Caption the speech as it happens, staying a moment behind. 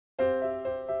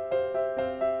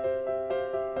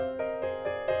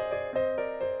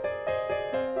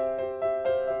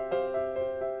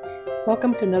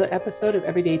Welcome to another episode of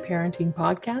Everyday Parenting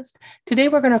Podcast. Today,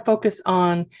 we're going to focus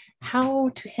on how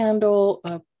to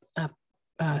handle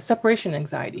separation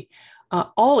anxiety.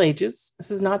 All ages.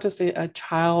 This is not just a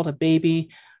child, a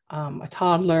baby, a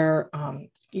toddler.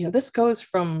 This goes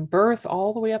from birth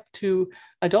all the way up to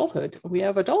adulthood. We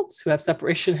have adults who have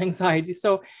separation anxiety.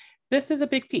 So this is a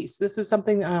big piece. This is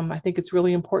something I think it's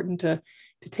really important to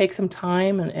take some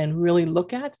time and really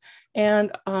look at.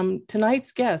 And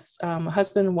tonight's guests,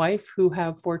 husband and wife who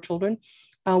have 4 children,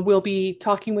 will be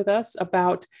talking with us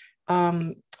about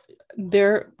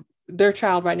their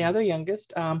child right now, their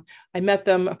youngest. I met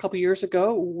them a couple years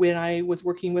ago when I was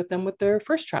working with them with their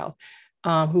first child,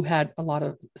 who had a lot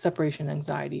of separation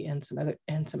anxiety and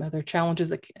some other challenges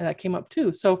that came up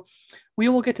too. So we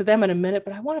will get to them in a minute,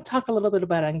 but I want to talk a little bit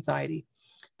about anxiety.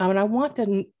 And I want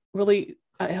to really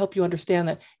help you understand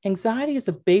that anxiety is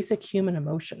a basic human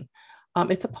emotion.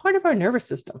 It's a part of our nervous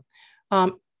system.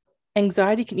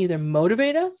 Anxiety can either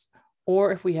motivate us,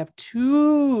 or if we have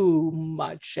too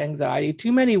much anxiety,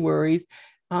 too many worries,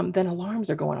 then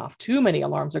alarms are going off. Too many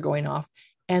alarms are going off,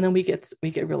 and then we get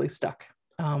really stuck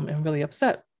and really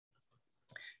upset.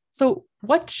 So,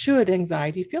 what should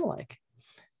anxiety feel like?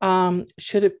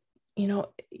 Should it,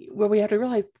 where we have to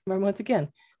realize once again,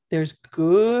 there's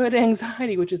good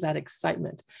anxiety, which is that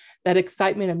excitement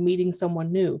of meeting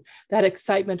someone new, that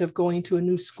excitement of going to a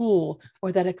new school,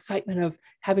 or that excitement of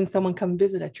having someone come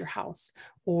visit at your house,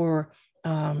 or,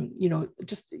 that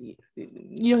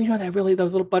really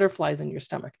those little butterflies in your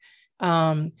stomach.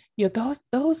 That's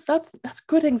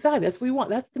good anxiety. That's what we want.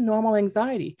 That's the normal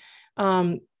anxiety.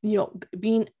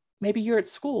 Maybe you're at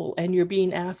school and you're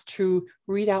being asked to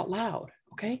read out loud.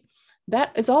 Okay.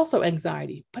 That is also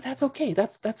anxiety, but that's okay.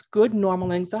 That's good,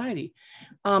 normal anxiety.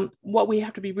 What we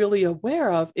have to be really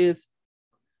aware of is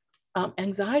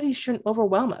anxiety shouldn't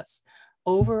overwhelm us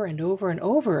over and over and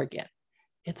over again.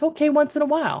 It's okay once in a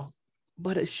while,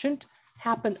 but it shouldn't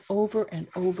happen over and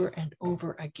over and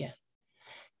over again.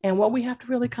 And what we have to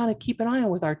really kind of keep an eye on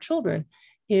with our children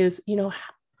is,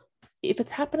 if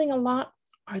it's happening a lot,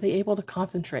 are they able to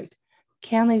concentrate?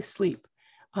 Can they sleep?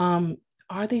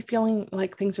 Are they feeling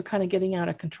like things are kind of getting out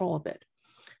of control a bit?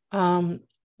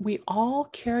 We all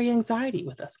carry anxiety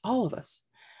with us, all of us.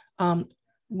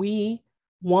 We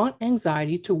want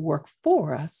anxiety to work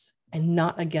for us and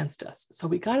not against us. So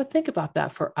we got to think about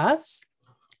that for us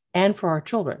and for our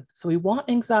children. So we want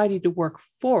anxiety to work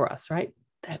for us, right?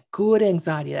 That good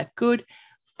anxiety, that good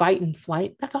fight and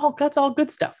flight. That's all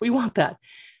good stuff. We want that.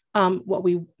 What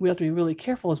we have to be really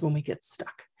careful is when we get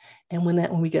stuck. And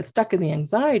when we get stuck in the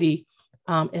anxiety,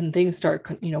 and things start,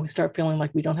 we start feeling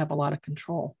like we don't have a lot of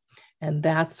control. And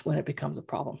that's when it becomes a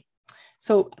problem.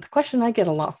 So the question I get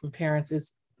a lot from parents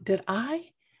is, did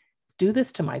I do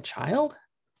this to my child?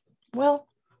 Well,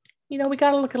 we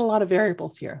got to look at a lot of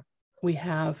variables here. We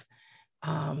have,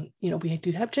 we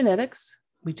do have genetics.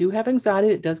 We do have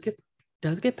anxiety that does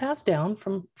get passed down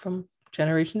from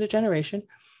generation to generation.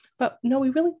 But no, we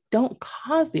really don't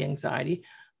cause the anxiety.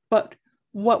 But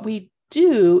what we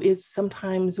do is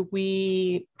sometimes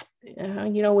we,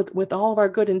 with all of our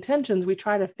good intentions, we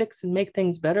try to fix and make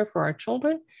things better for our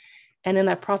children. And in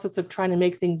that process of trying to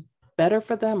make things better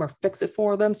for them or fix it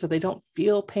for them so they don't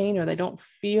feel pain or they don't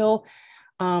feel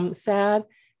sad,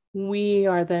 we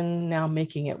are then now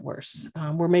making it worse.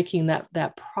 We're making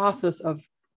that process of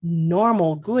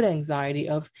normal good anxiety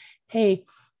of, hey,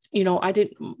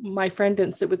 my friend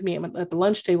didn't sit with me at the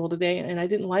lunch table today, and I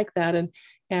didn't like that. And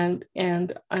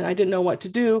I didn't know what to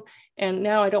do. And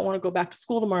now I don't want to go back to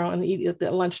school tomorrow and eat at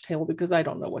the lunch table because I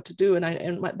don't know what to do.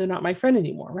 And they're not my friend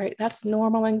anymore, right? That's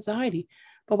normal anxiety.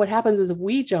 But what happens is if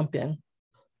we jump in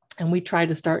and we try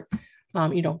to start,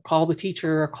 call the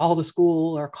teacher or call the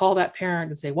school or call that parent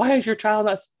and say, why is your child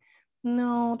not?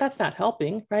 No, that's not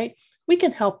helping, right? We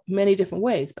can help many different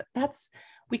ways, but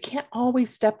we can't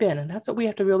always step in. And that's what we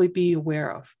have to really be aware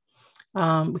of.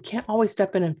 We can't always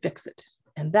step in and fix it.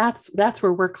 And that's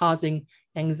where we're causing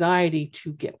anxiety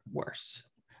to get worse.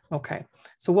 Okay.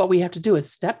 So what we have to do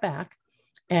is step back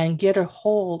and get a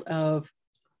hold of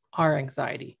our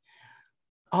anxiety.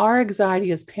 Our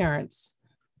anxiety as parents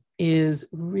is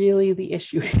really the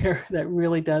issue here that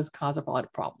really does cause a lot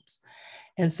of problems.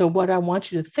 And so what I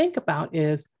want you to think about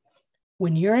is,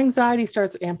 when your anxiety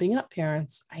starts amping up,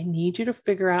 parents, I need you to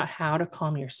figure out how to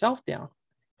calm yourself down.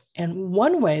 And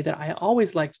one way that I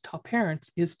always like to tell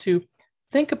parents is to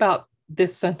think about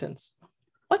this sentence.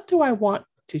 What do I want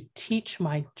to teach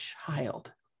my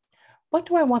child? What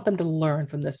do I want them to learn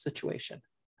from this situation?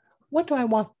 What do I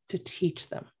want to teach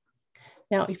them?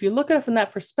 Now, if you look at it from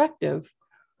that perspective,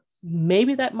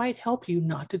 maybe that might help you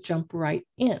not to jump right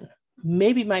in.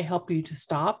 Maybe it might help you to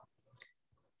stop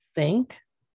think,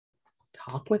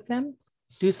 talk with them,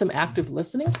 do some active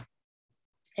listening,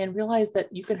 and realize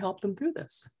that you can help them through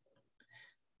this.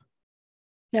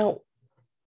 Now,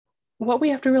 what we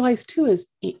have to realize too is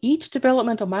each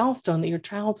developmental milestone that your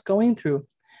child's going through,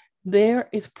 there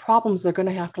is problems they're going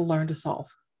to have to learn to solve.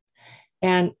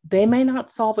 And they may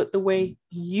not solve it the way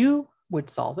you would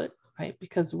solve it, right?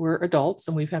 Because we're adults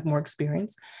and we've had more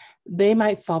experience. They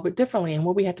might solve it differently. And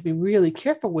what we have to be really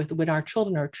careful with when our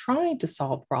children are trying to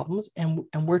solve problems and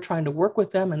we're trying to work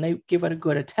with them and they give it a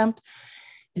good attempt,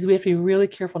 is we have to be really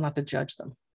careful not to judge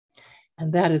them.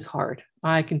 And that is hard.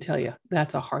 I can tell you,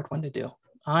 that's a hard one to do.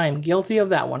 I'm guilty of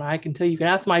that one. I can tell you, you can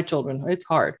ask my children, it's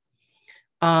hard.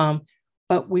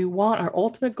 But we want our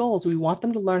ultimate goals. We want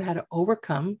them to learn how to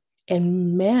overcome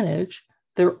and manage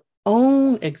their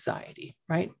own anxiety,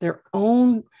 right? Their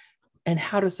own, and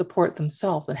how to support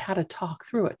themselves and how to talk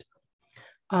through it.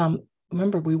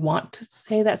 Remember, we want to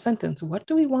say that sentence. What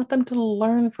do we want them to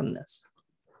learn from this?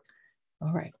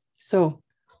 All right. So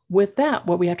with that,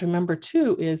 what we have to remember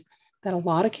too is that a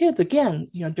lot of kids, again,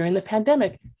 during the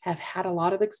pandemic, have had a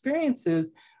lot of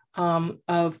experiences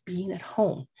of being at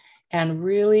home and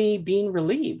really being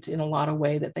relieved in a lot of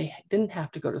ways that they didn't have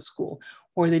to go to school,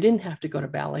 or they didn't have to go to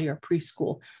ballet or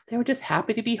preschool. They were just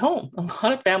happy to be home. A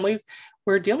lot of families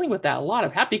were dealing with that, a lot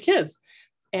of happy kids.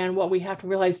 And what we have to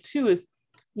realize too is,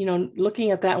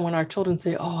 looking at that when our children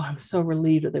say, oh, I'm so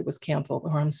relieved that it was canceled,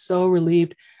 or I'm so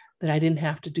relieved that I didn't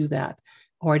have to do that,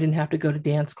 or I didn't have to go to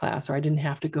dance class, or I didn't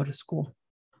have to go to school.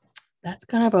 That's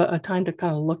kind of a time to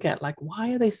kind of look at, like,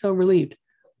 why are they so relieved?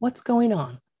 What's going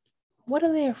on? What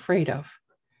are they afraid of?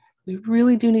 We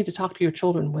really do need to talk to your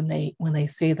children when they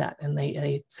say that, and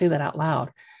they say that out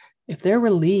loud. If they're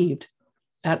relieved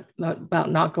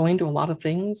about not going to a lot of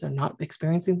things and not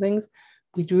experiencing things,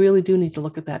 we really do need to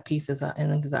look at that piece as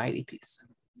an anxiety piece.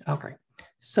 Okay,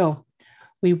 so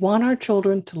we want our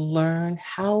children to learn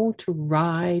how to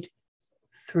ride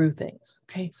through things.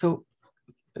 Okay, so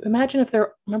imagine if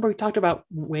remember we talked about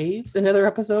waves in other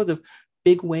episodes, of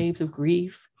big waves of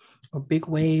grief or big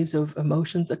waves of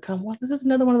emotions that come. Well, this is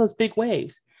another one of those big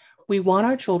waves. We want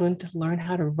our children to learn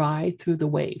how to ride through the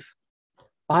wave.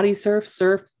 Body surf,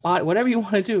 body, whatever you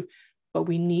want to do, but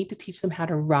we need to teach them how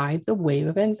to ride the wave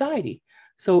of anxiety.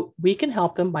 So we can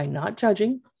help them by not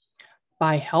judging,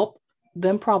 by help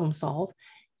them problem solve.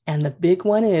 And the big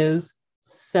one is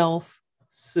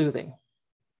self-soothing.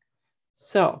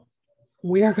 So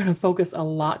we are going to focus a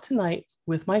lot tonight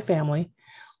with my family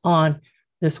on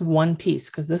this one piece,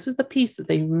 because this is the piece that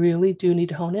they really do need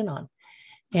to hone in on.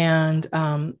 And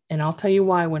I'll tell you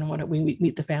why when we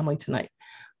meet the family tonight.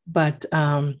 But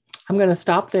I'm going to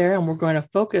stop there, and we're going to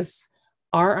focus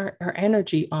our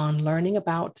energy on learning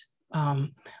about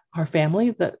our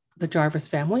family, the Jarvis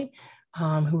family,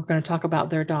 who we're going to talk about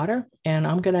their daughter. And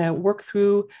I'm going to work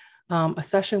through a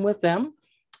session with them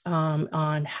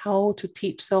on how to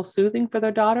teach self-soothing for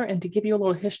their daughter, and to give you a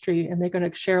little history. And they're going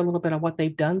to share a little bit of what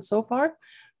they've done so far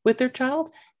with their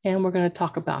child. And we're going to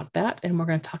talk about that. And we're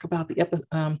going to talk about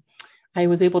I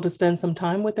was able to spend some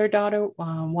time with their daughter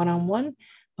one-on-one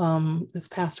this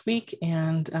past week,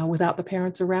 and without the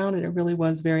parents around, and it really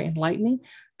was very enlightening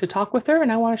to talk with her.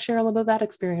 And I want to share a little bit of that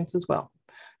experience as well.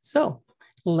 So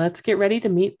let's get ready to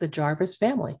meet the Jarvis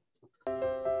family.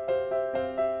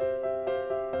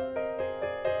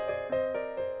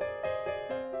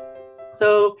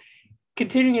 So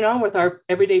continuing on with our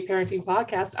Everyday Parenting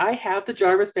podcast, I have the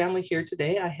Jarvis family here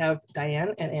today. I have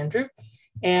Diane and Andrew,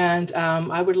 and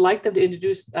I would like them to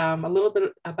introduce a little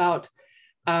bit about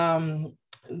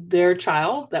their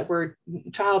child,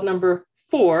 child number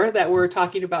 4 that we're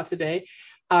talking about today.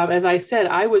 As I said,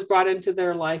 I was brought into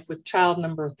their life with child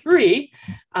number 3.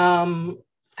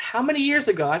 How many years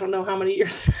ago? I don't know how many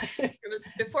years. It was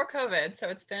before COVID, so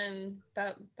it's been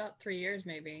about 3 years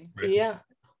maybe.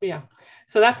 Yeah.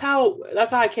 So that's how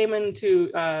I came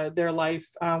into their life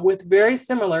with very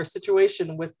similar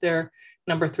situation with their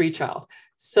number 3 child.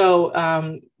 So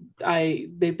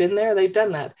they've been there, they've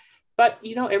done that. But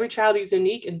every child is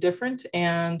unique and different,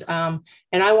 and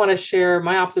I want to share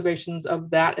my observations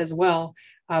of that as well,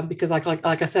 because like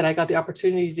I said, I got the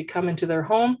opportunity to come into their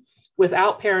home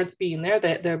without parents being there.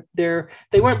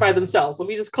 They weren't by themselves. Let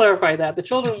me just clarify that the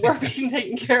children were being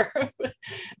taken care of.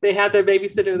 They had their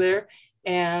babysitter there,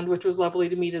 and which was lovely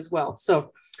to meet as well.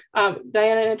 So,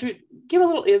 Diana and Andrew, give a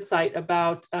little insight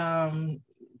about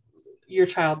your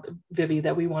child, Vivi,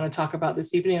 that we want to talk about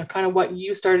this evening, and kind of what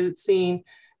you started seeing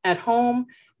at home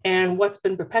and what's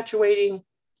been perpetuating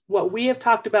what we have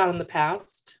talked about in the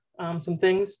past, some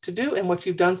things to do and what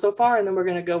you've done so far. And then we're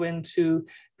going to go into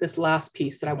this last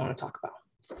piece that I want to talk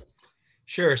about.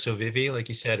 Sure. So Vivi, like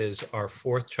you said, is our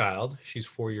fourth child. She's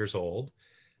 4 years old.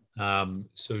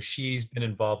 So she's been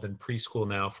involved in preschool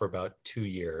now for about 2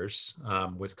 years.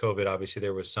 With COVID, obviously,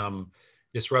 there was some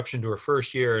disruption to her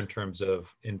first year in terms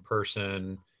of in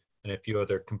person and a few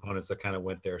other components that kind of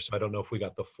went there. So I don't know if we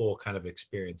got the full kind of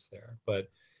experience there. But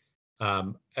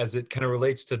as it kind of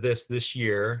relates to this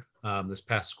year, this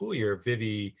past school year,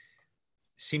 Vivi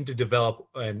seemed to develop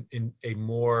in a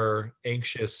more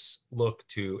anxious look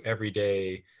to every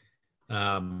day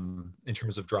in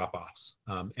terms of drop-offs,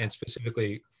 and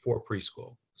specifically for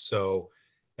preschool. So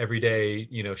every day,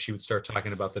 she would start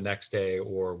talking about the next day,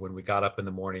 or when we got up in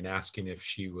the morning, asking if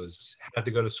she had to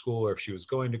go to school or if she was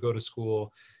going to go to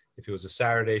school. If it was a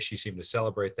Saturday, she seemed to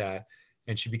celebrate that.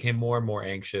 And she became more and more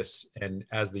anxious. And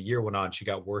as the year went on, she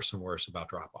got worse and worse about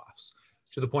drop-offs,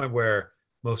 to the point where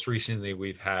most recently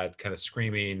we've had kind of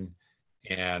screaming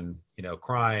and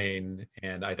crying,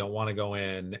 and I don't want to go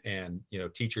in, and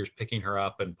teachers picking her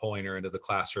up and pulling her into the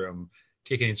classroom,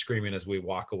 kicking and screaming as we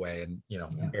walk away, and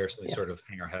embarrassingly sort of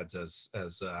hang our heads as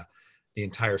the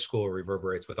entire school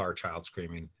reverberates with our child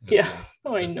screaming.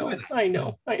 I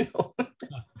know.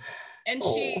 And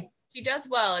she does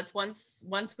well. It's once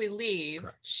we leave,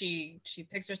 Correct. she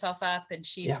picks herself up and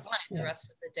she's fine the rest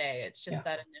of the day. It's just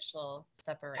that initial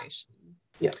separation.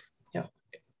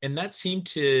 And that seemed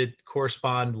to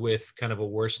correspond with kind of a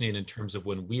worsening in terms of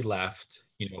when we left,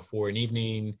 for an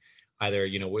evening, either,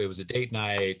 it was a date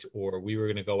night, or we were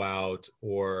going to go out,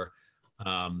 or,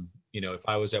 if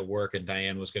I was at work and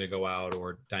Diane was going to go out,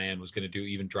 or Diane was going to do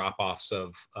even drop-offs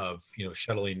of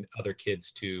shuttling other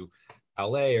kids to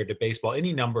ballet or to baseball,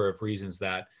 any number of reasons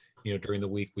that, during the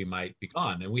week we might be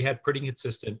gone. And we had pretty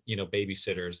consistent,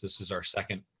 babysitters. This is our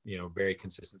second, very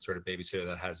consistent sort of babysitter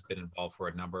that has been involved for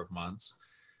a number of months.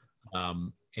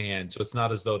 And so it's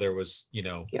not as though there was,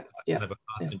 kind of a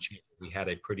constant change. We had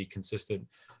a pretty consistent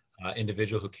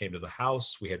individual who came to the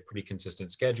house. We had pretty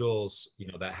consistent schedules.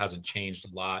 That hasn't changed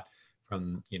a lot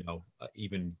from,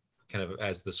 even kind of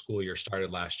as the school year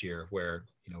started last year, where,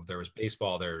 there was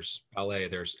baseball, there's ballet,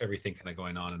 there's everything kind of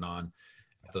going on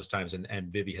at those times.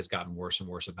 And Vivi has gotten worse and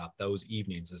worse about those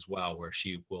evenings as well, where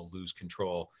she will lose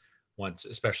control once,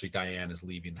 especially Diane is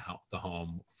leaving the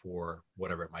home for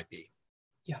whatever it might be.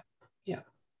 Yeah.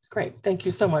 Great. Thank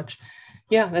you so much.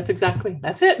 Yeah, that's it.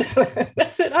 That's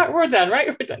it. All right, we're done, right?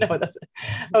 We're done. No, that's it.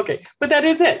 Okay. But that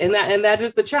is it. And that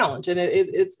is the challenge. And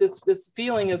it's this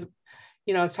feeling is,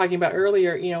 I was talking about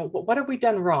earlier, what have we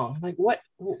done wrong? Like, what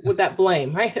would that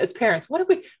blame, right? As parents,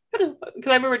 because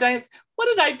I remember Diane's, what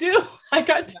did I do? I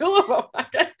got two of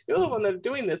them that are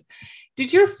doing this.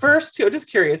 Did your first two, I'm just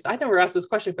curious, I never asked this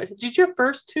question, but did your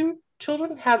first two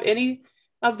children have any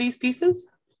of these pieces?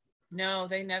 No,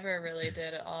 they never really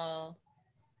did at all.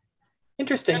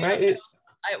 Interesting, right?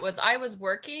 I was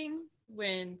working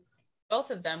when both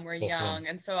of them were young,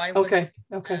 and so I was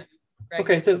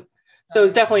okay. So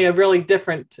it's definitely a really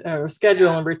different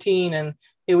schedule and routine, and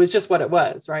it was just what it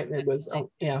was, right? It was,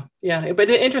 But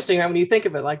interesting, right? When you think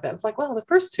of it like that, it's like, well, the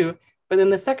first two, but then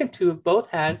the second two have both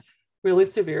had really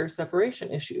severe separation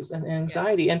issues and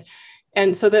anxiety,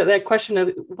 and so that question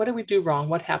of what did we do wrong?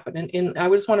 What happened? And I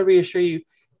just want to reassure you,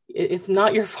 it's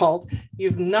not your fault.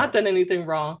 You've not done anything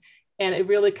wrong. And it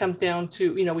really comes down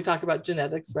to, we talk about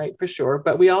genetics, right? For sure.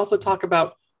 But we also talk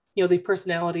about, the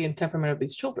personality and temperament of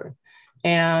these children.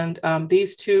 And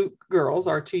these two girls,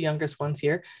 our two youngest ones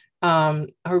here, are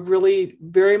really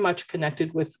very much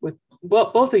connected with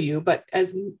both of you. But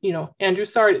as, Andrew,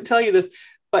 sorry to tell you this,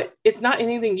 but it's not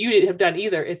anything you have done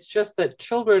either. It's just that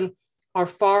children are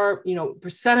far,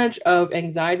 percentage of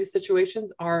anxiety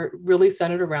situations are really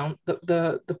centered around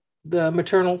the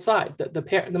maternal side, the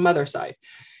parent, the mother side.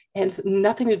 And it's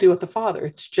nothing to do with the father.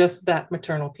 It's just that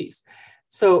maternal piece.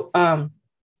 So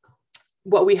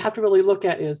what we have to really look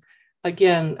at is,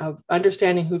 again, of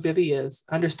understanding who Vivi is,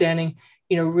 understanding,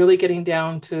 really getting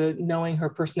down to knowing her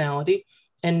personality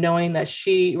and knowing that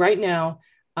she right now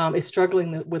is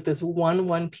struggling with this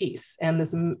one piece and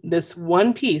this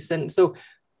one piece. And so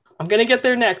I'm going to get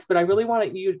there next, but I really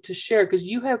wanted you to share, because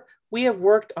we have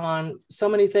worked on so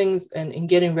many things and in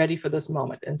getting ready for this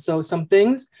moment. And so some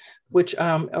things which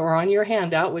are on your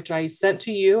handout, which I sent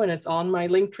to you, and it's on my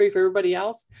link tree for everybody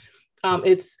else.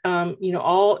 It's,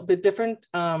 all the different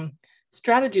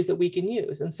strategies that we can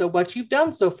use. And so what you've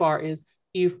done so far is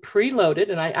you've preloaded,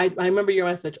 and I remember your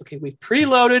message. Okay, we've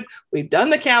preloaded, we've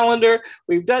done the calendar,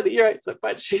 we've done the, right, so,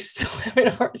 but she's still having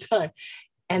a hard time.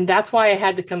 And that's why I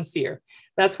had to come see her.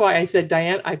 That's why I said,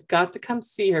 Diane, I've got to come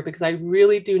see her, because I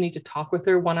really do need to talk with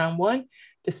her one-on-one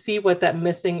to see what that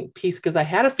missing piece, because I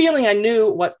had a feeling I knew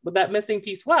what that missing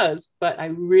piece was, but I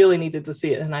really needed to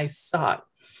see it, and I saw it.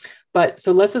 But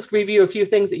so let's just review a few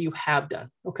things that you have done.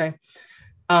 Okay.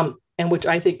 And which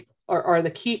I think are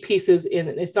the key pieces in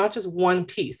it. It's not just one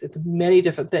piece, it's many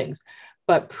different things,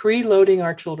 but preloading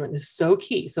our children is so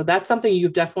key. So that's something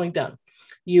you've definitely done.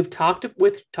 You've talked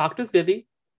with Vivi.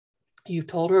 You've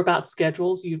told her about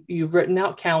schedules. You've written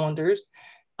out calendars.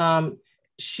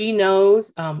 She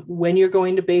knows when you're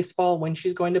going to baseball, when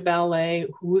she's going to ballet,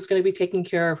 who's going to be taking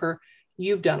care of her.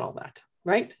 You've done all that,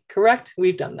 right? Correct?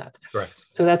 We've done that. Correct.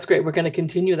 So that's great. We're going to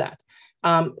continue that.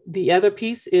 The other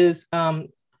piece is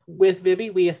with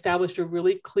Vivi, we established a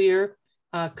really clear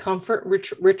comfort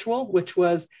ritual, which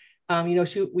was,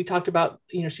 we talked about,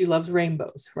 she loves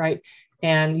rainbows, right?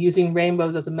 And using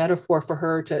rainbows as a metaphor for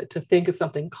her to think of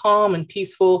something calm and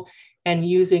peaceful, and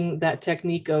using that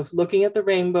technique of looking at the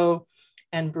rainbow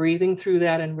and breathing through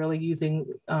that, and really using,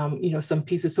 some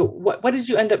pieces. So what did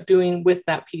you end up doing with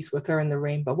that piece with her in the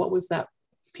rainbow? What was that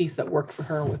piece that worked for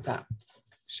her with that?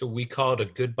 So we call it a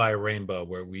goodbye rainbow,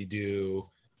 where we do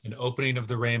an opening of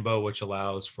the rainbow, which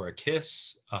allows for a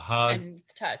kiss, a hug, and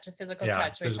touch, a physical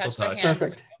touch. So we touch the hands,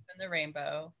 Perfect. open the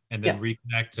rainbow, and then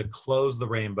reconnect to close the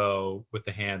rainbow with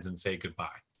the hands and say goodbye.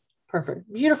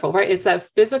 Perfect. Beautiful, right? It's that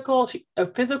a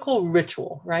physical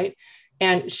ritual, right?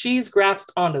 And she's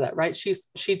grasped onto that, right?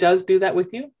 She does do that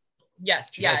with you?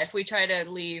 Yes. Yeah. If we try to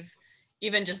leave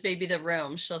even just maybe the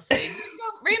room, she'll say,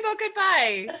 rainbow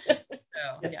goodbye.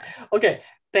 So, yeah. Okay.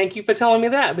 Thank you for telling me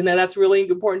that. But that's really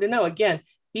important to know. Again,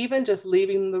 even just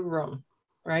leaving the room,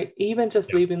 right? Even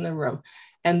just leaving the room.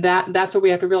 And that's what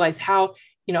we have to realize, how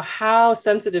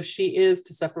sensitive she is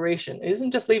to separation. It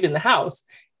isn't just leaving the house,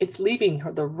 it's leaving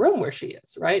the room where she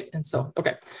is, right? And so,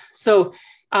 okay. So,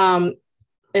 and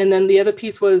then the other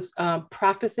piece was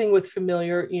practicing with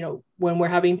familiar, when we're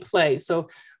having play. So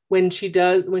when she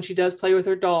does play with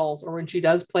her dolls, or when she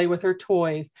does play with her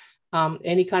toys,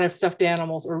 any kind of stuffed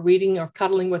animals, or reading or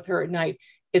cuddling with her at night,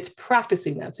 it's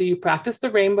practicing that. So you practice the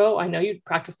rainbow. I know you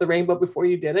practiced the rainbow before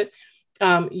you did it.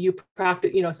 You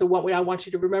practice, so what I want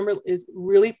you to remember is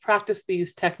really practice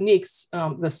these techniques,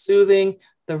 the soothing,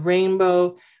 the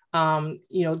rainbow,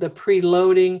 the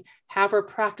preloading. Have her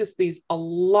practice these a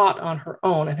lot on her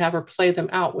own, and have her play them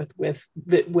out with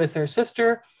her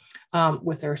sister,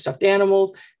 with her stuffed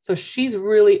animals. So she's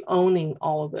really owning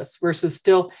all of this, versus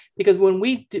still, because when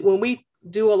we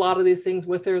do a lot of these things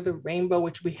with her, the rainbow,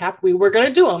 which we're going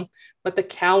to do them, but the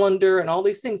calendar and all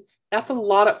these things, that's a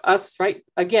lot of us, right?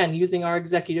 Again, using our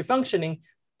executive functioning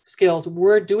skills,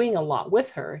 we're doing a lot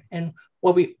with her. And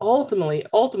what we ultimately,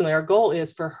 our goal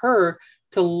is for her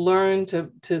to learn to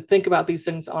think about these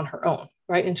things on her own,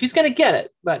 right? And she's going to get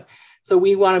it. But so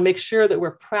we want to make sure that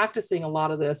we're practicing a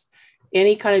lot of this.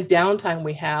 Any kind of downtime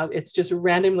we have, it's just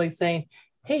randomly saying,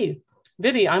 hey,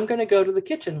 Vivi, I'm going to go to the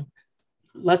kitchen.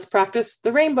 Let's practice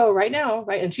the rainbow right now,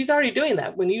 right? And she's already doing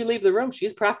that. When you leave the room,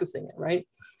 she's practicing it, right?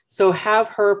 So have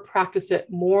her practice it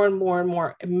more and more and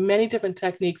more, many different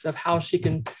techniques of how she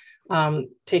can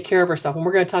take care of herself. And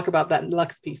we're going to talk about that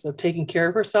next piece of taking care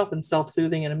of herself and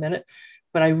self-soothing in a minute.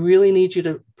 But I really need you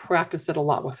to practice it a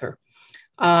lot with her.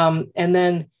 And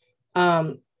then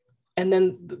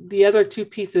the other two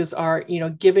pieces are,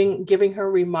 giving her a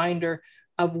reminder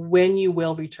of when you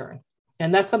will return.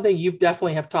 And that's something you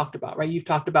definitely have talked about, right? You've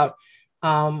talked about,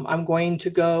 I'm going to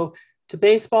go to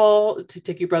baseball, to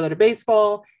take your brother to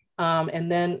baseball.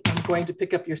 And then I'm going to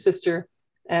pick up your sister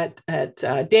at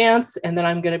dance, and then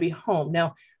I'm going to be home.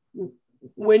 Now,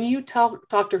 when you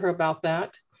talk to her about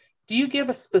that, do you give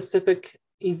a specific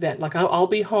event? Like, I'll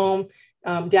be home.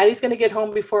 Daddy's going to get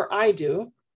home before I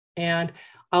do. And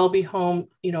I'll be home,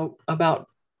 about,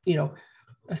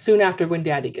 soon after when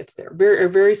Daddy gets there. Very,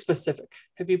 very specific.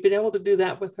 Have you been able to do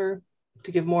that with her,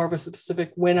 to give more of a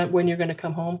specific when you're going to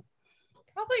come home?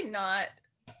 Probably not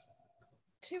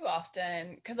too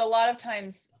often, because a lot of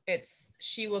times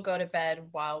she will go to bed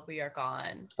while we are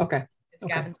gone. Okay.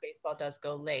 Gavin's baseball does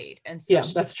go late, and so yeah,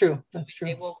 that's true. That's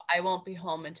true. I won't be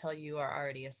home until you are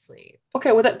already asleep.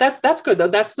 Okay, well that's good though.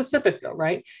 That's specific though,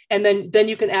 right? And then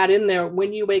you can add in there,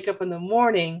 when you wake up in the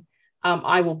morning,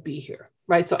 I will be here,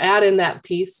 right? So add in that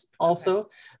piece also.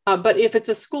 Okay. But if it's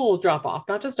a school drop off,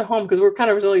 not just a home, because we're kind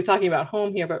of really talking about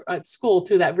home here, but at school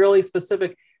too, that really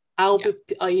specific. Be,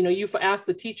 you've asked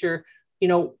the teacher,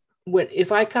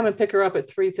 if I come and pick her up at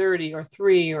 3:30 or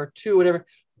 3 or 2, whatever.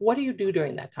 What do you do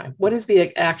during that time? What is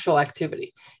the actual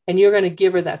activity? And you're going to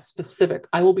give her that specific.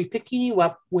 I will be picking you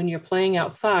up when you're playing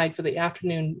outside for the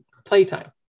afternoon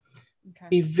playtime. Okay.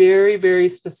 Be very, very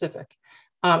specific.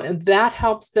 And that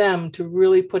helps them to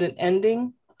really put an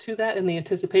ending to that and the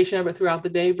anticipation of it throughout the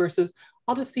day, versus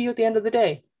I'll just see you at the end of the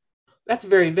day. That's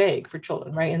very vague for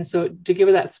children, right? And so to give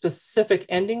her that specific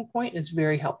ending point is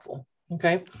very helpful.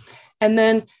 Okay. And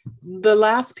then the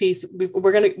last piece, the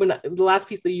last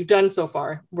piece that you've done so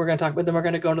far, we're going to talk about, then we're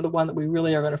going to go to the one that we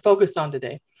really are going to focus on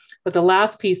today. But the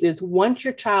last piece is once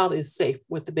your child is safe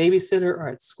with the babysitter or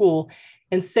at school,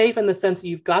 and safe in the sense that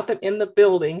you've got them in the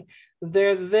building,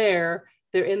 they're there,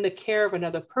 they're in the care of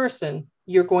another person,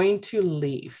 you're going to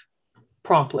leave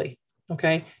promptly.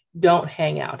 Okay. Don't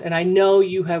hang out. And I know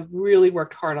you have really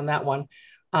worked hard on that one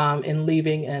in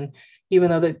leaving. And even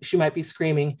though that she might be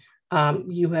screaming,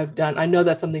 you have done, I know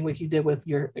that's something you did with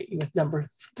your number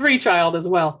 3 child as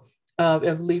well,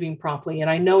 of leaving promptly. And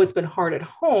I know it's been hard at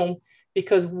home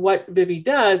because what Vivi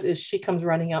does is she comes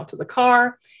running out to the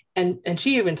car, and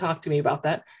she even talked to me about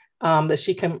that, that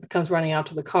she comes running out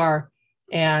to the car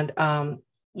and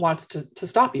wants to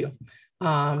stop you.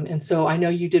 And so I know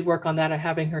you did work on that, of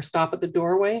having her stop at the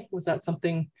doorway. Was that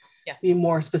something? Yes. Be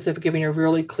more specific, giving her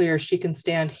really clear, she can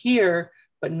stand here,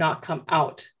 but not come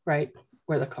out, right?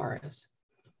 Where the car is.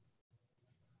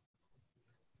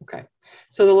 Okay,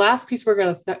 so the last piece we're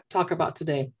going to talk about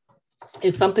today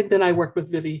is something that I worked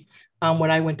with Vivi when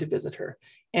I went to visit her.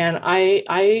 And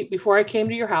I before I came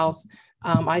to your house,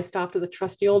 I stopped at the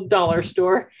trusty old dollar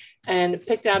store and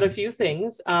picked out a few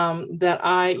things that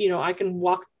I can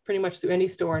walk pretty much through any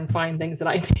store and find things that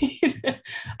I need.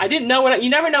 I didn't know you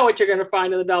never know what you're going to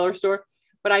find in the dollar store,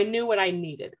 but I knew what I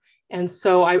needed. And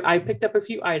so I picked up a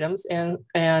few items and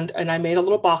I made a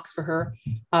little box for her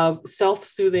of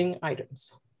self-soothing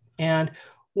items. And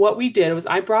what we did was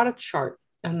I brought a chart,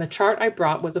 and the chart I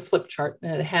brought was a flip chart,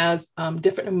 and it has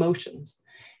different emotions.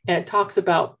 And it talks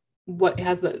about what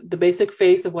has the basic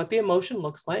face of what the emotion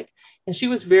looks like. And she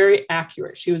was very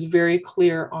accurate. She was very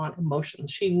clear on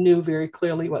emotions. She knew very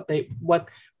clearly what they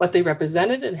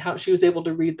represented and how she was able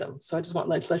to read them. So I just want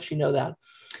to let you know that.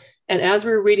 And as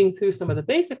we were reading through some of the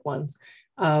basic ones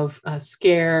of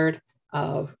scared,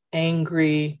 of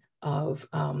angry, of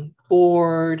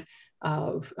bored,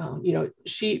 of,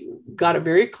 she got it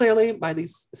very clearly by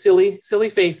these silly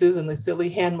faces and the silly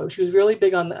hand moves. She was really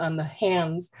big on the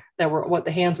hands, that were what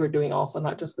the hands were doing also,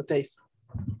 not just the face.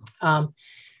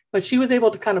 But she was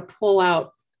able to kind of pull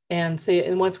out and say,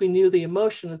 and once we knew the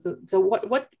emotions, so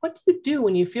what do you do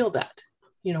when you feel that?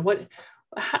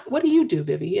 What do you do,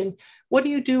 Vivi? And what do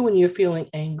you do when you're feeling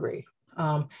angry?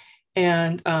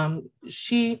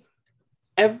 She,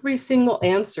 every single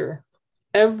answer,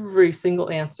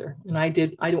 and I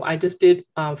just did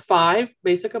 5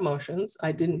 basic emotions.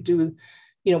 I didn't do,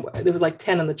 there was like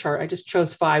 10 on the chart. I just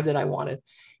chose 5 that I wanted.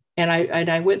 And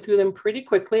I went through them pretty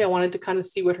quickly. I wanted to kind of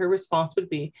see what her response would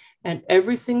be. And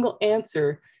every single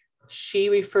answer, she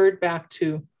referred back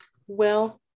to,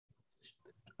 well,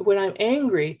 when I'm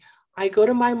angry, I go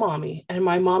to my mommy, and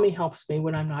my mommy helps me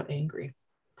when I'm not angry.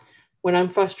 When I'm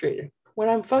frustrated,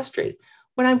 I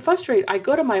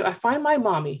find my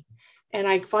mommy, and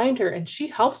I find her, and she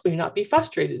helps me not be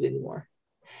frustrated anymore.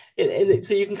 And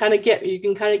so you can kind of get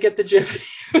the gist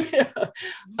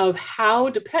of how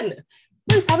dependent.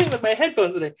 What's happening with my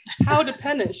headphones today? How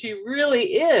dependent she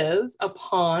really is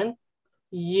upon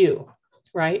you,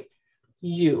 right?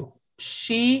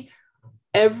 She,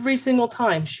 every single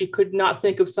time, she could not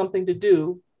think of something to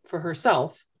do for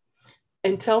herself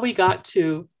until we got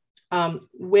to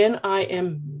when I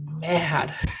am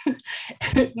mad.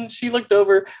 And she looked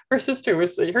over, her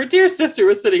dear sister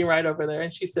was sitting right over there.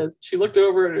 And she looked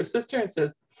over at her sister and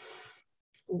says,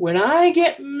 when I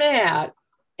get mad,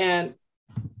 and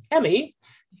Emmy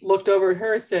looked over at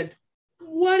her and said,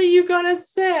 what are you gonna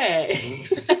say?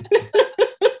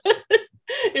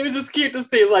 It was just cute to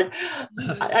see, like,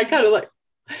 I kind of like,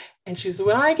 and she said,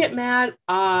 when I get mad,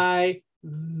 I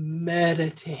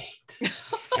meditate.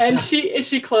 And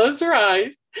she closed her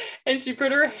eyes and she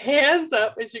put her hands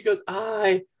up and she goes,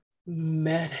 I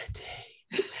meditate.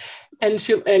 And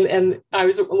I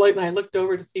was like, I looked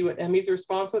over to see what Emmy's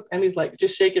response was. Emmy's like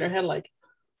just shaking her head like,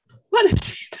 what is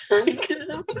she doing?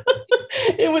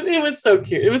 It was so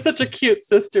cute. It was such a cute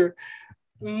sister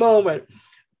moment.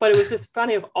 But it was just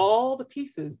funny, of all the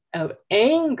pieces of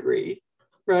angry,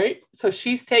 right? So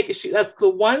that's the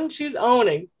one she's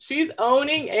owning. She's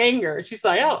owning anger. She's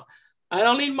like, oh, I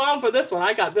don't need mom for this one.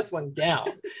 I got this one down.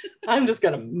 I'm just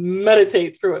going to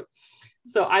meditate through it.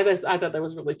 So I thought that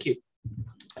was really cute.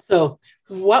 So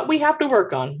what we have to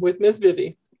work on with Miss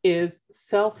Vivi is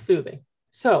self-soothing.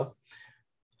 So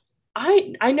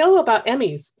I know about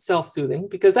Emmy's self-soothing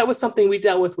because that was something we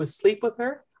dealt with sleep with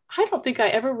her. I don't think I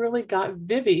ever really got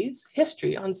Vivi's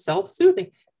history on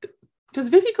self-soothing. Does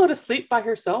Vivi go to sleep by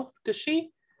herself? Does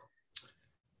she?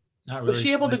 Not really. Was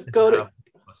she able to go to?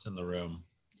 What's in the room,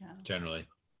 Yeah. generally.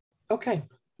 Okay.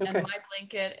 Okay. And my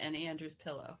blanket and Andrew's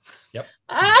pillow. Yep.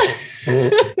 Ah!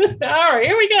 All right,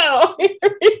 here we go.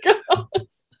 Here we go.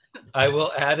 I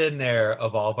will add in there,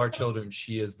 of all of our children,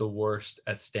 she is the worst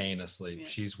at staying asleep. Yeah.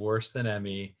 She's worse than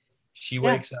Emmy. She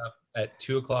wakes Yes. up at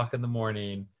 2:00 in the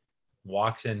morning,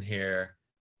 walks in here,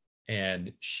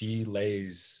 and she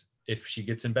lays, if she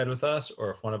gets in bed with us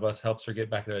or if one of us helps her get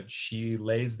back to bed, she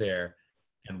lays there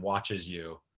and watches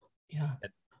you Yeah.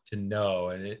 to know.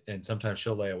 And sometimes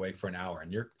she'll lay awake for an hour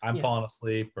and I'm Yeah. falling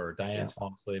asleep or Diane's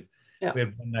falling asleep. Yeah. We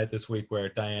had one night this week where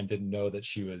Diane didn't know that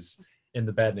she was in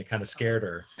the bed and it kind of scared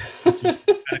her. She kind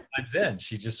of climbs in.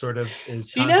 She just sort of is.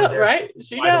 She knows, constantly there, right?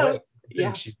 She wide awake. knows.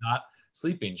 Yeah. She's not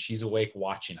sleeping. She's awake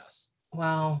watching us.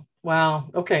 Wow. Wow.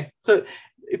 Okay. So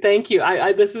thank you.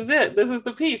 This is it. This is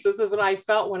the piece. This is what I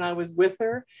felt when I was with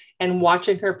her and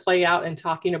watching her play out and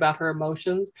talking about her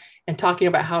emotions and talking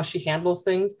about how she handles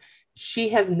things.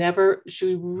 She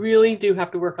really do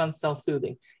have to work on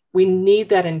self-soothing. We need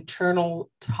that internal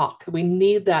talk. We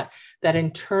need that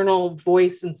internal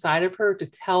voice inside of her to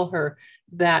tell her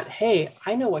that, hey,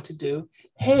 I know what to do.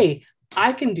 Hey,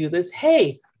 I can do this.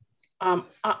 Hey,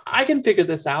 I can figure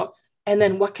this out. And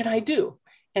then what can I do?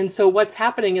 And so what's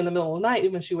happening in the middle of the night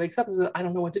when she wakes up is, I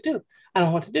don't know what to do. I don't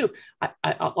know what to do.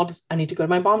 I need to go to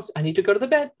my mom's. I need to go to the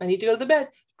bed. I need to go to the bed.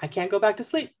 I can't go back to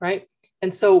sleep, right?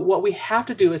 And so what we have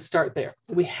to do is start there.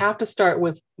 We have to start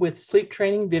with sleep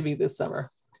training Vivi this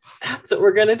summer. That's what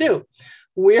we're going to do.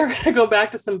 We're going to go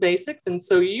back to some basics. And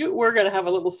so we're going to have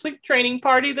a little sleep training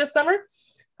party this summer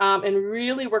and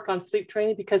really work on sleep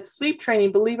training, because sleep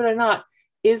training, believe it or not,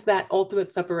 is that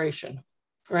ultimate separation,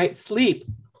 right? Sleep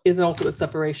is an ultimate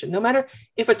separation. No matter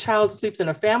if a child sleeps in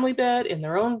a family bed, in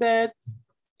their own bed,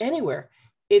 anywhere,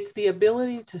 it's the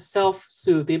ability to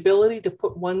self-soothe, the ability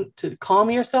to calm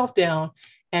yourself down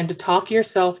and to talk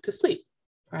yourself to sleep,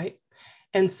 right?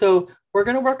 And so we're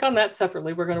going to work on that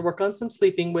separately. We're going to work on some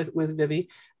sleeping with Vivi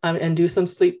and do some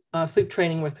sleep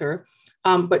training with her.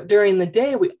 But during the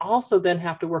day, we also then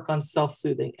have to work on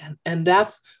self-soothing. And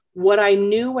that's what I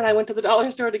knew when I went to the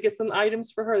dollar store to get some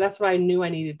items for her. That's what I knew I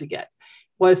needed to get,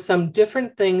 was some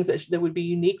different things that would be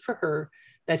unique for her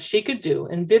that she could do.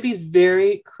 And Vivi's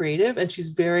very creative and she's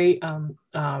very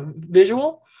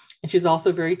visual, and she's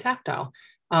also very tactile.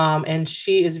 And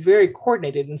she is very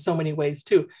coordinated in so many ways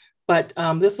too. But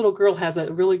this little girl has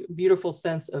a really beautiful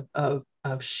sense of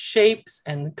shapes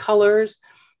and colors.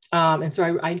 And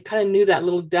so I kind of knew that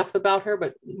little depth about her,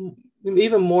 but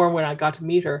even more when I got to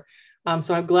meet her.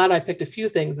 So I'm glad I picked a few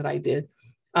things that I did.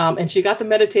 And she got the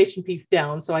meditation piece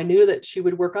down. So I knew that she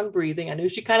would work on breathing. I knew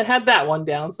she kind of had that one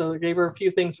down. So I gave her a few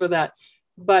things for that.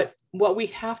 But what we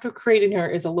have to create in her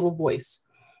is a little voice.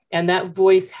 And that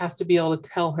voice has to be able to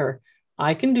tell her,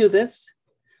 I can do this.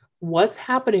 What's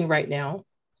happening right now?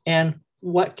 And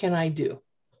what can I do?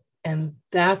 And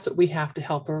that's what we have to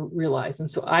help her realize. And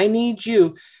so I need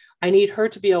her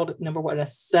to be able to, number one,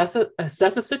 assess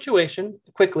a situation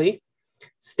quickly,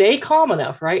 stay calm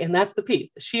enough, right? And that's the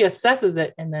piece. She assesses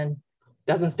it and then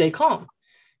doesn't stay calm.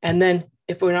 And then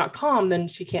if we're not calm, then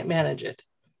she can't manage it,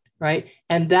 right?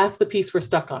 And that's the piece we're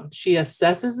stuck on. She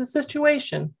assesses the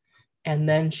situation and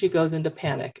then she goes into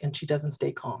panic and she doesn't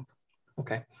stay calm.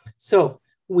 Okay. So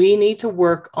we need to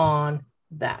work on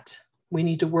that. We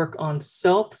need to work on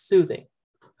self-soothing.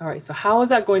 All right. So how is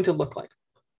that going to look like?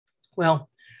 Well,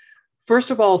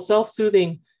 first of all,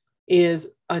 self-soothing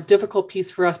is a difficult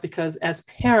piece for us because as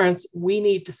parents, we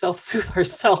need to self-soothe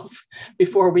ourselves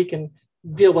before we can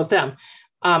deal with them.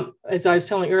 As I was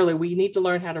telling earlier, we need to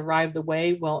learn how to ride the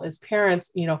wave. Well, as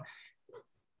parents, Diane,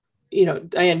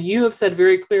 you have said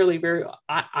very clearly,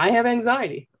 I have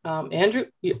anxiety. Andrew,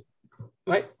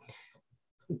 right?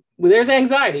 There's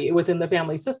anxiety within the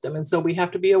family system. And so we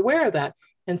have to be aware of that.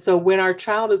 And so when our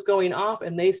child is going off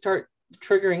and they start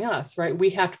triggering us, right,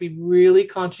 we have to be really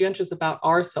conscientious about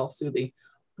our self-soothing.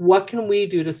 What can we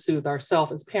do to soothe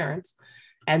ourselves as parents?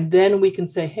 And then we can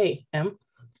say, hey, Em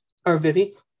or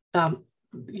Vivi,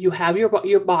 you have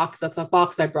your box. That's a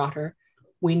box I brought her.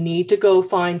 We need to go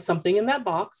find something in that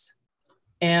box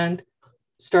and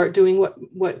start doing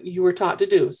what you were taught to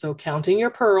do. So counting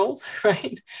your pearls,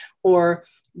 right? Or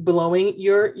blowing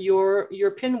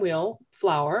your pinwheel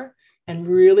flower and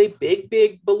really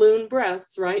big balloon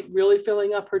breaths, right? Really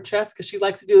filling up her chest because she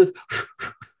likes to do this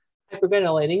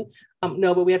hyperventilating.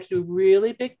 No, but we have to do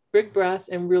really big breaths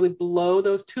and really blow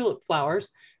those tulip flowers,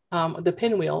 the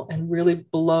pinwheel, and really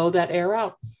blow that air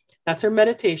out. That's her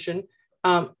meditation.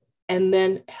 And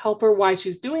then help her while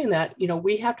she's doing that.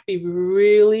 We have to be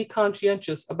really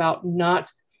conscientious about not,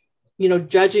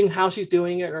 judging how she's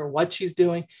doing it or what she's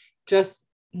doing. Just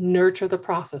nurture the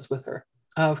process with her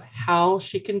of how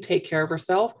she can take care of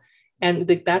herself And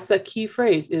that's that key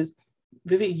phrase is,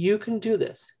 Vivi, you can do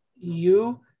this.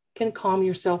 You can calm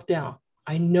yourself down.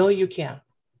 I know you can.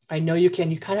 I know you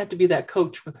can. You kind of have to be that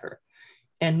coach with her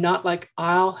and not like,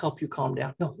 I'll help you calm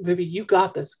down. No, Vivi, you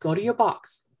got this. Go to your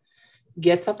box,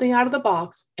 get something out of the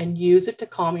box and use it to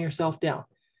calm yourself down.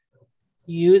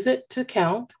 Use it to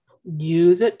count,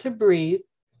 use it to breathe.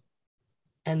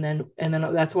 And then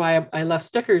that's why I left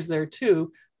stickers there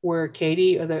too, where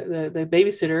Katie or the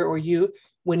babysitter or you,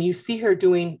 when you see her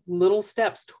doing little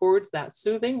steps towards that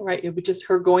soothing, right? It would just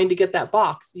her going to get that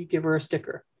box, you give her a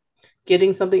sticker.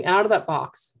 Getting something out of that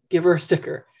box, give her a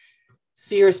sticker.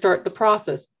 See her start the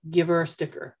process, give her a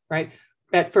sticker, right?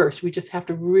 At first, we just have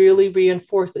to really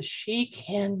reinforce that she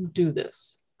can do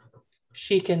this.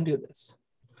 She can do this.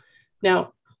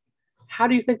 Now, how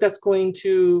do you think that's going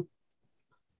to,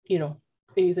 and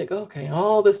you think, okay,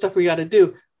 all this stuff we got to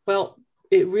do. Well,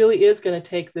 it really is going to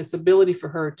take this ability for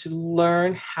her to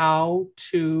learn how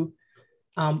to,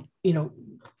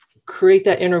 create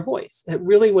that inner voice. That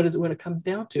really what it comes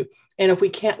down to. And if we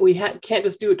can't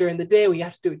just do it during the day. We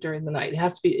have to do it during the night. It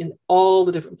has to be in all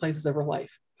the different places of her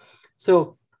life.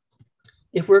 So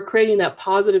if we're creating that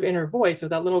positive inner voice or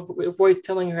that little voice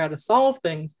telling her how to solve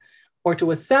things or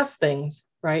to assess things,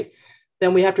 right,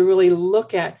 then we have to really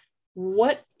look at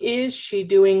what is she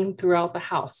doing throughout the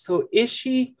house. So is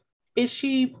she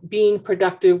being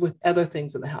productive with other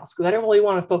things in the house? Because I don't really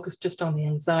want to focus just on the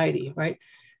anxiety, right?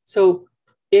 So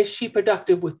is she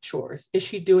productive with chores? Is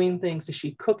she doing things? Is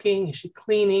she cooking? Is she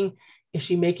cleaning? Is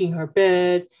she making her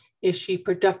bed? Is she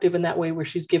productive in that way where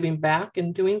she's giving back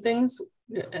and doing things?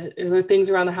 Are there things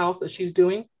around the house that she's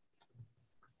doing?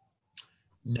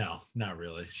 No, not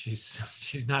really.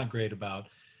 She's not great about,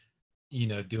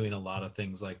 doing a lot of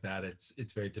things like that.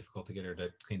 It's very difficult to get her to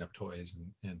clean up toys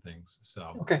and things.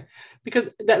 So okay,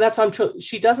 because that's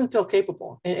she doesn't feel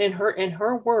capable in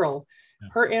her world. Yeah.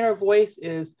 Her inner voice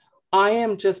is, I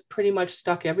am just pretty much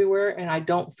stuck everywhere, and I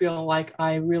don't feel like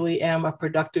I really am a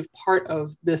productive part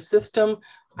of this system.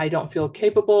 I don't feel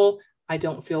capable. I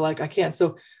don't feel like I can.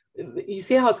 So you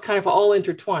see how it's kind of all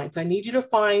intertwined. So I need you to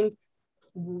find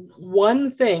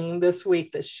one thing this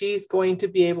week that she's going to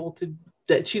be able to,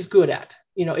 that she's good at.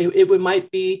 It might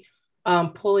be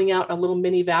pulling out a little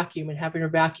mini vacuum and having her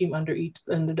vacuum under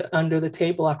the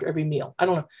table after every meal. I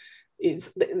don't know.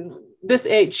 It's this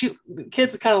age,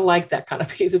 kids kind of like that kind of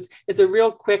piece. It's a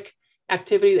real quick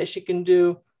activity that she can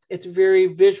do. It's very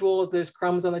visual. If there's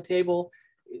crumbs on the table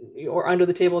or under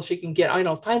the table, she can get,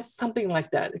 find something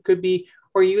like that. It could be,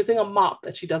 or using a mop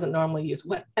that she doesn't normally use,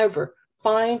 whatever.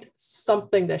 Find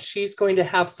something that she's going to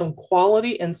have some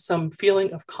quality and some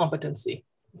feeling of competency.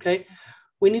 Okay.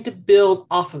 We need to build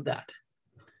off of that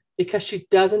because she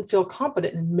doesn't feel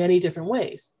competent in many different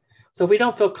ways. So if we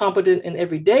don't feel competent in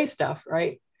everyday stuff,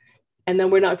 right? And then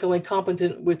we're not feeling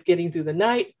competent with getting through the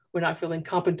night. We're not feeling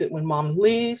competent when mom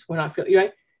leaves. We're not feeling,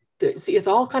 right? See, it's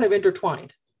all kind of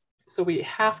intertwined. So we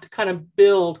have to kind of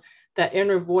build that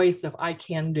inner voice of I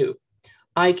can do.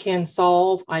 I can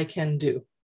solve, I can do.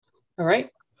 All right.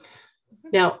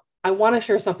 Now, I want to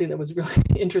share something that was really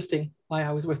interesting while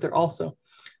I was with her also,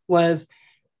 was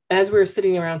as we were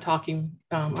sitting around talking,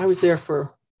 I was there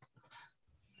for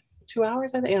 2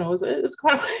 hours, I think. It was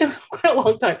quite a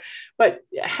long time. But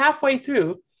halfway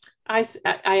through, I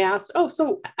asked,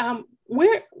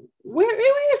 where's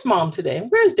mom today?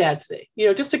 Where's dad today?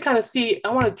 Just to kind of see, I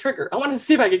wanted to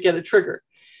see if I could get a trigger.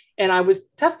 And I was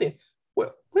testing,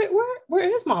 where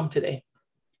is mom today?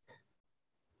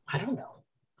 I don't know.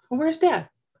 Well, where's dad?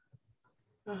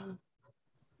 I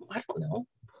don't know.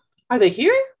 Are they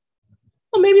here?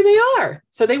 Well, maybe they are.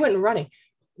 So they went running.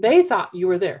 They thought you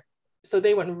were there. So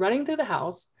they went running through the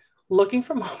house looking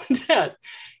for mom and dad.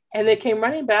 And they came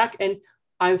running back. And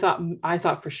I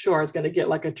thought for sure I was going to get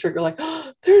like a trigger, like,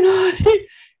 oh, they're not here.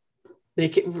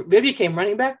 Vivi came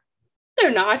running back.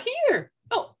 They're not here.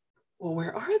 Oh, well,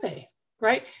 where are they?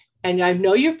 Right. And I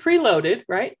know you've preloaded,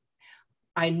 right?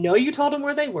 I know you told them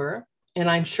where they were. And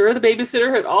I'm sure the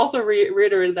babysitter had also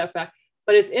reiterated that fact.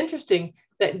 But it's interesting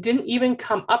that didn't even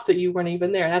come up that you weren't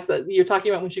even there. And you're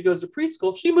talking about when she goes to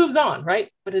preschool, she moves on, right?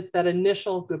 But it's that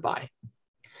initial goodbye.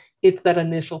 It's that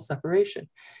initial separation.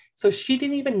 So she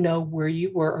didn't even know where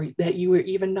you were or that you were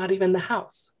even not even in the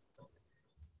house.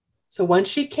 So when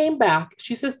she came back,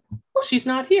 she says, well, she's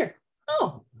not here.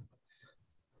 Oh,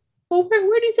 well,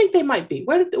 where do you think they might be?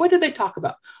 What did they talk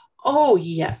about? Oh,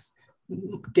 yes.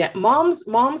 Mom's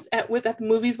at the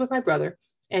movies with my brother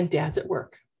and dad's at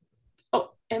work.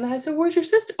 Oh, and then I said, where's your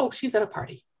sister? Oh, she's at a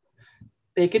party.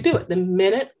 They could do it. The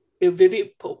minute if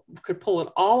Vivi could pull it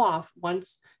all off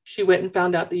once she went and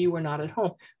found out that you were not at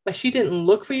home. But she didn't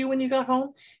look for you when you got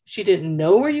home. She didn't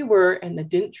know where you were, and that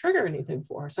didn't trigger anything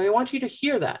for her. So I want you to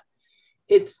hear that.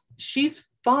 She's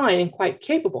fine and quite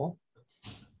capable,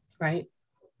 right?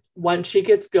 Once she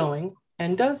gets going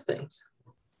and does things.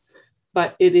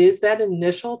 But it is that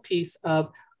initial piece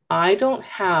of, I don't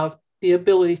have the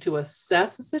ability to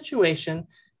assess the situation,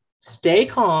 stay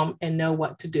calm, and know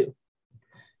what to do.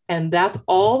 And that's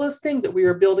all those things that we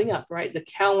are building up, right? The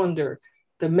calendar,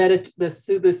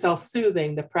 the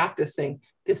self-soothing, the practicing,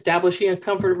 the establishing a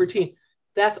comfortable routine.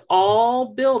 That's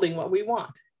all building what we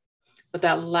want. But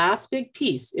that last big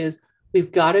piece is,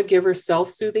 we've got to give her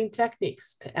self-soothing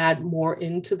techniques to add more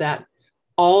into that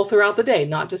all throughout the day,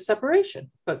 not just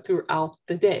separation, but throughout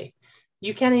the day.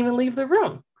 You can't even leave the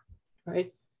room,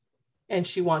 right? And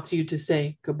she wants you to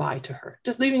say goodbye to her,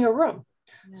 just leaving a room.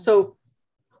 Yeah. So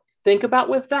think about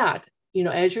with that,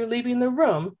 as you're leaving the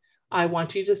room, I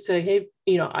want you to say, hey,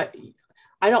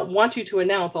 I don't want you to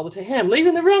announce all the time, hey, I'm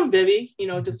leaving the room, Vivi,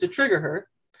 just to trigger her.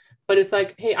 But it's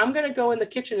like, hey, I'm going to go in the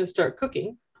kitchen and start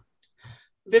cooking.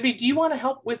 Vivi, do you want to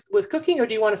help with cooking, or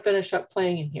do you want to finish up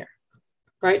playing in here?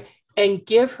 Right. And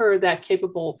give her that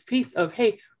capable piece of,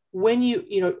 hey, when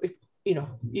you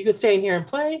can stay in here and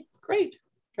play, great.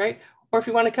 Right. Or if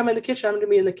you want to come in the kitchen, I'm going to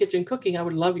be in the kitchen cooking. I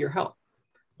would love your help.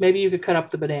 Maybe you could cut up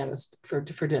the bananas for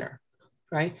dinner.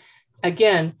 Right.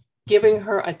 Again, giving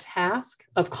her a task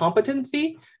of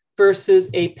competency versus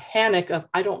a panic of,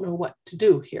 I don't know what to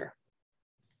do here.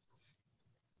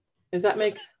 Does that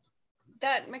make?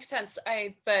 That makes sense.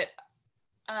 But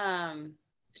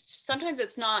sometimes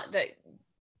it's not that,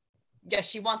 yes,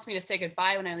 she wants me to say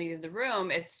goodbye when I leave the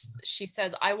room. She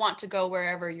says, I want to go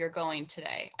wherever you're going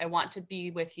today. I want to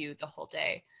be with you the whole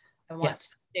day. I want to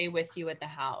stay with you at the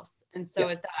house. And so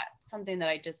is that something that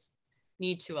I just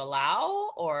need to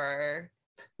allow, or?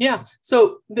 Yeah.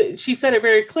 So she said it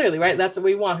very clearly, right? That's what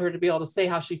we want her to be able to say,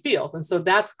 how she feels. And so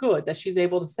that's good that she's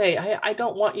able to say, I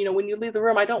don't want, when you leave the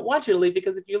room, I don't want you to leave,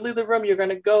 because if you leave the room, you're going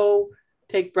to go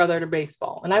take brother to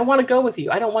baseball. And I want to go with you.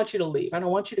 I don't want you to leave. I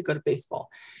don't want you to go to baseball.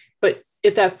 But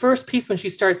at that first piece, when she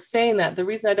starts saying that, the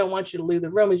reason I don't want you to leave the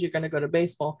room is you're going to go to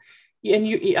baseball. And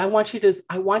I want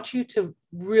you to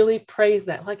really praise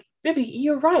that. Like, Vivi,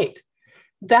 you're right.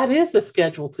 That is the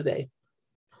schedule today.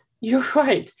 You're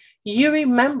right. You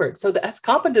remembered. So that's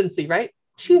competency, right?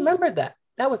 She remembered that.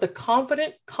 That was a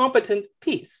confident, competent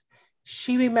piece.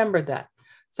 She remembered that.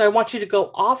 So I want you to go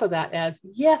off of that as,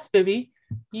 yes, Vivi,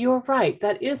 you're right.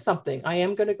 That is something. I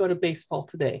am going to go to baseball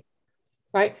today,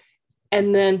 right?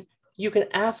 And then you can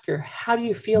ask her, how do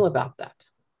you feel about that?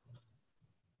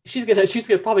 She's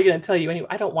probably going to tell you anyway,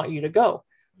 I don't want you to go.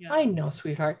 Yeah. I know,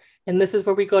 sweetheart. And this is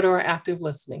where we go to our active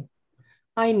listening.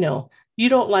 I know you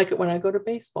don't like it when I go to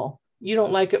baseball. You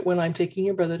don't like it when I'm taking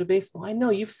your brother to baseball. I know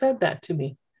you've said that to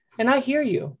me, and I hear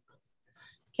you.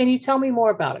 Can you tell me more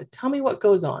about it? Tell me what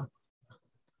goes on.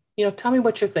 Tell me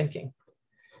what you're thinking.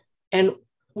 And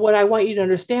what I want you to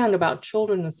understand about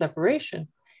children and separation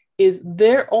is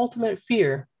their ultimate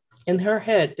fear in her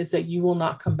head is that you will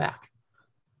not come back.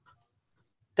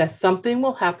 That something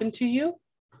will happen to you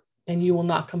and you will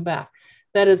not come back.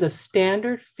 That is a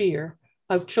standard fear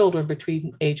of children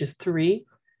between ages 3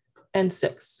 and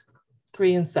 6,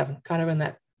 3 and 7, kind of in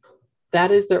that.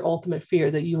 That is their ultimate fear,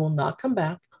 that you will not come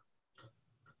back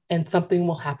and something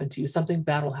will happen to you. Something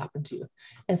bad will happen to you.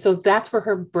 And so that's where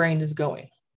her brain is going.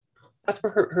 That's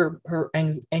where her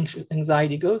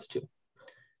anxiety goes to.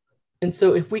 And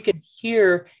so if we can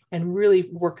hear and really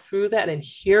work through that and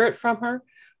hear it from her,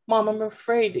 Mom, I'm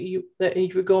afraid that you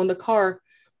would go in the car,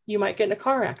 you might get in a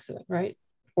car accident, right?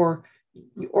 Or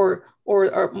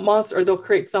a monster, or they'll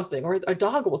create something, or a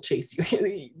dog will chase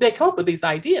you. They come up with these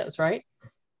ideas, right?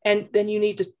 And then we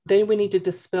need to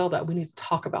dispel that. We need to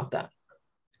talk about that.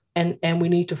 And we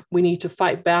need to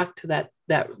fight back to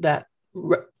that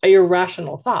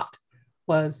irrational thought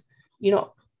was,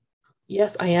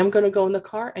 yes, I am going to go in the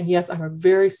car. And yes, I'm a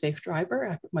very safe driver.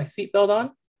 I put my seatbelt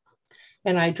on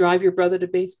and I drive your brother to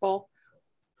baseball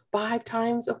 5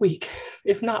 times a week,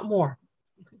 if not more.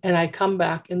 And I come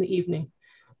back in the evening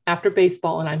after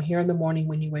baseball and I'm here in the morning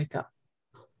when you wake up.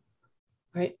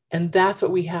 Right. And that's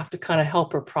what we have to kind of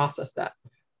help her process that.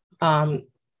 And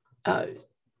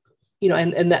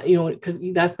that, because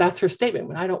that's her statement.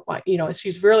 When I don't want,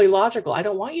 she's really logical. I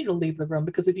don't want you to leave the room,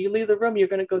 because if you leave the room, you're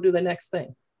going to go do the next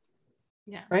thing.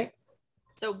 Yeah. Right.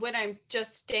 So when I'm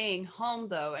just staying home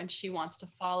though, and she wants to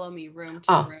follow me room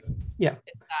to room. Yeah.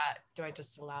 Do I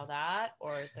just allow that,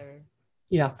 or is there?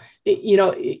 Yeah.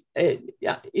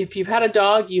 If you've had a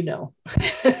dog, Sure.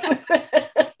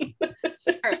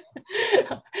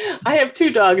 I have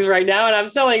 2 dogs right now, and I'm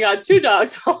telling you, 2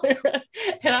 dogs,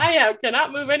 and I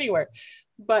cannot move anywhere.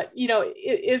 But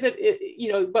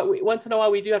once in a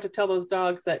while we do have to tell those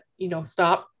dogs that,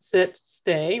 stop, sit,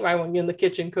 stay, right? When you're in the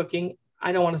kitchen cooking,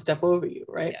 I don't want to step over you,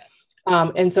 right?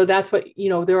 Yeah. And so that's what,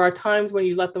 there are times when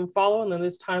you let them follow, and then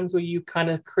there's times where you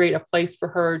kind of create a place for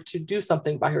her to do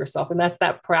something by herself. And that's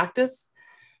that practice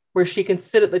where she can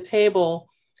sit at the table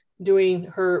doing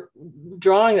her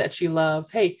drawing that she loves.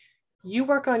 Hey, you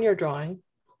work on your drawing.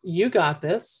 You got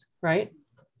this, right?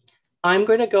 I'm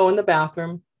going to go in the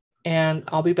bathroom, and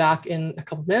I'll be back in a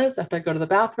couple of minutes after I go to the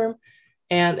bathroom.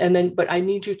 But I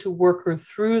need you to work her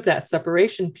through that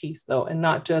separation piece though, and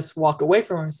not just walk away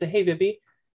from her and say, hey, Vivi,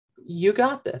 you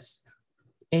got this.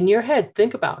 In your head,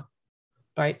 think about,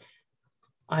 right?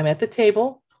 I'm at the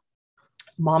table.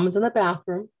 Mom is in the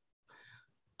bathroom.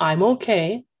 I'm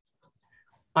okay.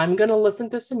 I'm going to listen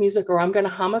to some music, or I'm going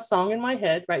to hum a song in my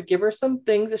head, right? Give her some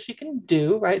things that she can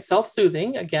do, right?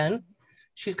 Self-soothing. Again,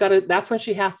 that's when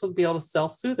she has to be able to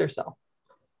self-soothe herself,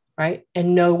 right?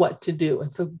 And know what to do.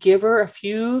 And so give her a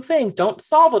few things. Don't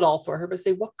solve it all for her, but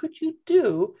say, what could you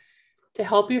do to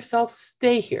help yourself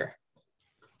stay here?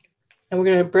 And we're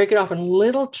going to break it off in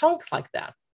little chunks like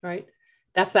that, right?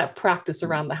 That's that practice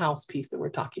around the house piece that we're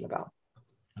talking about,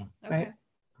 right?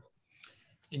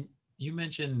 And you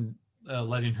mentioned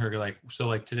letting her like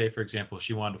today, for example,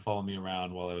 she wanted to follow me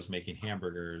around while I was making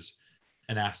hamburgers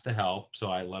and asked to help. So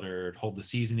I let her hold the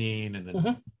seasoning, and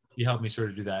then you helped me sort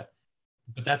of do that.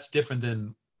 But that's different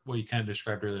than what you kind of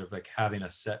described earlier of like having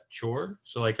a set chore.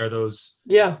 So like, are those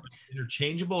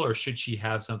interchangeable, or should she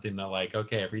have something that like,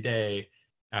 okay, every day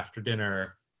after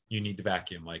dinner, you need to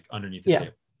vacuum like underneath the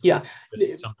table? Yeah.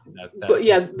 But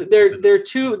yeah, they're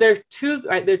two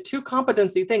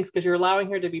competency things, because you're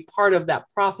allowing her to be part of that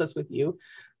process with you,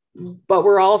 but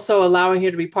we're also allowing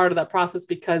her to be part of that process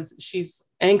because she's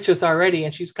anxious already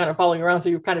and she's kind of following around. So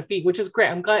you're kind of feeding, which is great.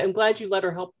 I'm glad you let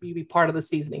her help you be part of the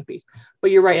seasoning piece,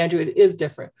 but you're right, Andrew, it is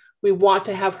different. We want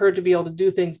to have her to be able to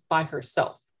do things by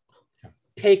herself,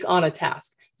 take on a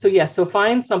task. So yes, so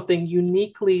find something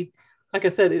uniquely. Like I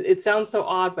said, it sounds so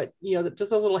odd, but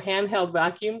just those little handheld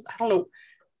vacuums, I don't know,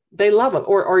 they love them.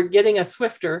 Or getting a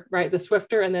Swiffer, right? The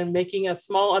Swiffer, and then making a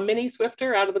mini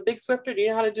Swiffer out of the big Swiffer. Do you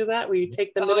know how to do that? Where you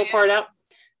take the middle part out?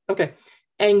 Okay.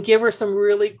 And give her some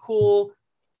really cool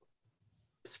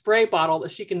spray bottle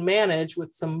that she can manage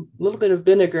with some little bit of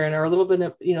vinegar in, or a little bit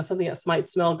of, something that might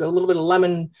smell good, a little bit of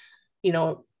lemon,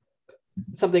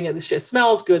 something that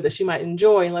smells good that she might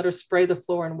enjoy, and let her spray the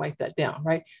floor and wipe that down,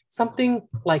 right? Something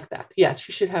like that. Yes,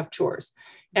 she should have chores.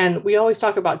 And we always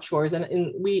talk about chores,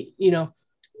 and we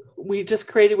just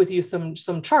created with you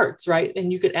some charts, right?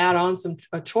 And you could add on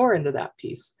a chore into that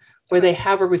piece where they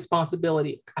have a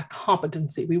responsibility, a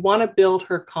competency. We want to build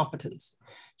her competence.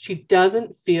 She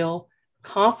doesn't feel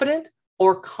confident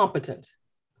or competent,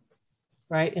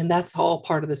 right? And that's all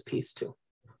part of this piece too.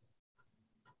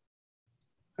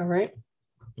 All right.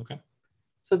 Okay.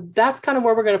 So that's kind of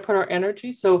where we're going to put our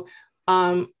energy. So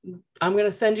I'm going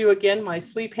to send you again my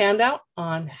sleep handout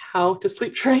on how to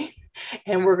sleep train,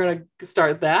 and we're going to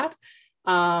start that.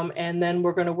 And then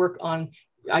we're going to work on,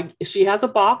 she has a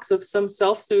box of some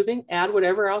self-soothing, add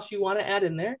whatever else you want to add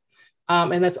in there.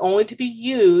 And that's only to be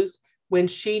used when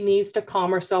she needs to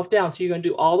calm herself down. So you're going to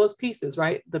do all those pieces,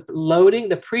 right? The loading,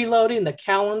 the preloading, the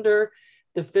calendar,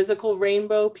 the physical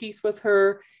rainbow piece with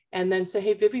her. And then say,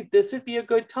 hey, Vivi, this would be a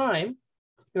good time,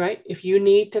 right? If you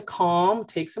need to calm,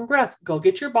 take some breaths, go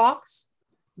get your box.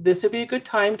 This would be a good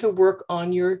time to work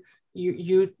on the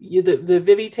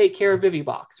Vivi take care of Vivi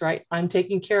box, right? I'm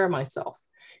taking care of myself.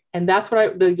 And that's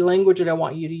the language that I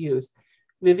want you to use.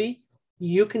 Vivi,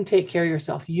 you can take care of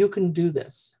yourself. You can do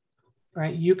this,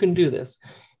 right? You can do this.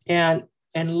 And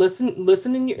listen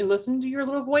to your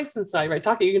little voice inside, right?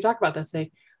 You can talk about that.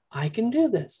 Say, I can do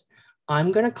this.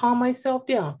 I'm going to calm myself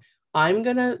down. I'm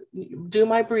going to do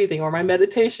my breathing or my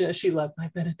meditation, as she loved my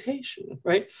meditation,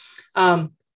 right?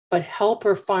 But help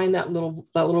her find that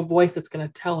little voice that's going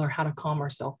to tell her how to calm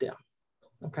herself down.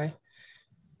 Okay.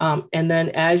 And then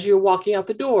as you're walking out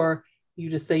the door, you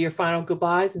just say your final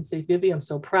goodbyes and say, Vivi, I'm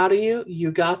so proud of you.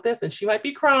 You got this. And she might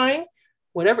be crying,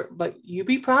 whatever, but you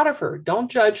be proud of her.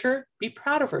 Don't judge her. Be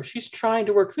proud of her. She's trying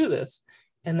to work through this,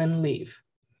 and then leave.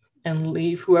 And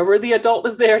leave whoever the adult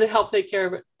is there to help take care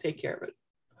of it.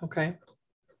 Okay.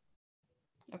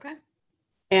 Okay.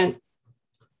 And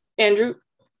Andrew,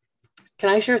 can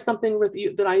I share something with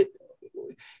you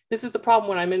this is the problem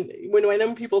when I'm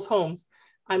in people's homes.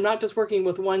 I'm not just working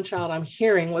with one child, I'm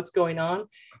hearing what's going on.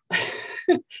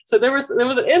 So there was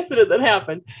an incident that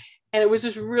happened, and it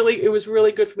was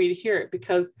really good for me to hear it,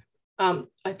 because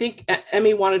I think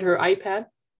Emmy wanted her iPad.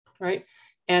 right?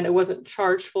 And it wasn't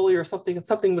charged fully or something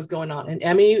was going on. And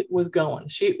Emmy was going.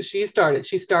 She started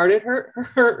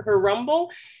her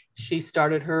rumble. She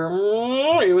started her,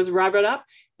 it was revving up,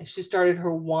 and she started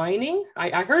her whining.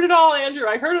 I heard it all, Andrew.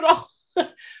 I heard it all.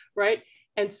 Right.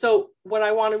 And so what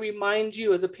I want to remind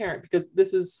you as a parent, because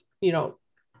this is,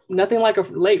 nothing like a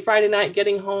late Friday night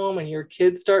getting home and your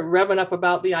kids start revving up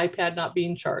about the iPad not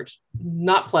being charged,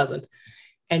 not pleasant.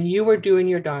 And you were doing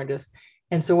your darndest.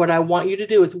 And so what I want you to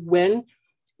do is because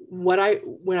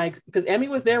Emmy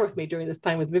was there with me during this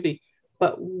time with Vivi,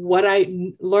 but what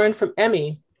I learned from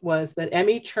Emmy was that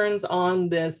Emmy turns on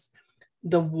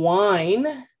the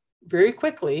whine very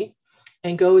quickly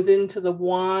and goes into the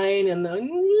whine and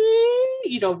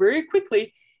very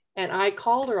quickly. And I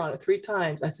called her on it 3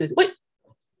 times. I said, wait,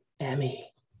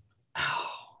 Emmy. Oh,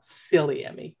 silly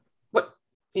Emmy. What?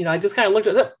 I just kind of looked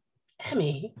at it.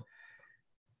 Emmy.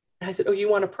 And I said, oh, you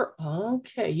want a pearl?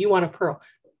 Okay, you want a pearl.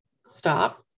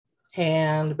 Stop.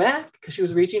 Hand back, because she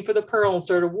was reaching for the pearl and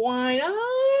started whining.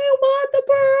 I want the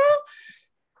pearl.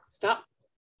 Stop.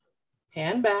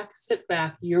 Hand back, sit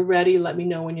back. You're ready. Let me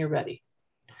know when you're ready.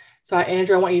 So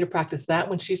Andrew, I want you to practice that.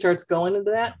 When she starts going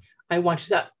into that, I want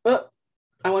you to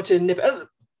I want you to nip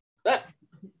it.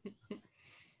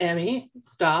 Emmy,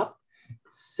 stop,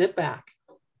 sit back,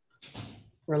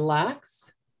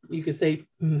 relax. You could say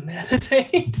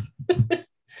meditate.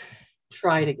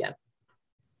 Try it again.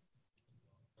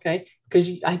 Okay, because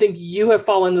I think you have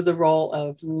fallen into the role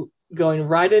of going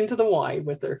right into the why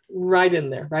with her, right in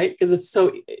there, right? Because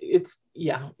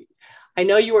I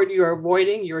know you are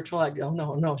avoiding, you were trying like, oh,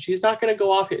 no, she's not going to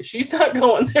go off here. She's not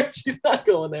going there. She's not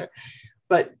going there.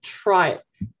 But try it.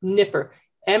 Nip her.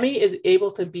 Emmy is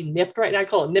able to be nipped right now. I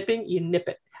call it nipping. You nip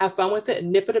it. Have fun with it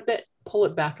and nip it a bit. Pull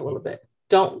it back a little bit.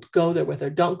 Don't go there with her.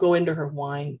 Don't go into her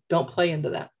whine. Don't play into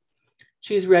that.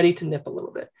 She's ready to nip a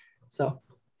little bit. So,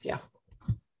 yeah.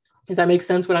 Does that make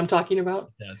sense what I'm talking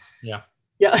about? Yes. Yeah.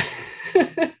 Yeah.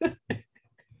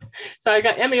 So I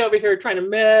got Emmy over here trying to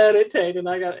meditate, and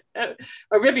I got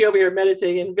Vivi over here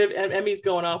meditating, and Emmy's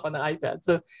going off on the iPad.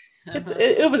 So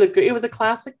it was a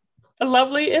classic, a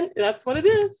lovely, and that's what it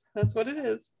is. That's what it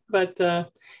is. But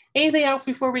anything else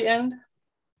before we end?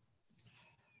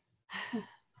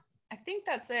 I think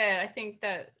that's it. I think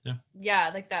that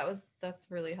that's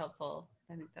really helpful.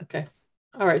 I think that's okay.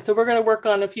 All right, so we're going to work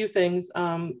on a few things,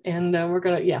 and we're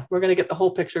going to get the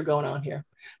whole picture going on here.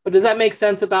 But does that make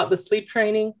sense about the sleep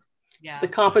training, the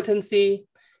competency,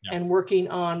 and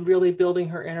working on really building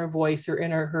her inner voice,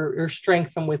 her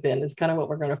strength from within is kind of what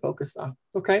we're going to focus on.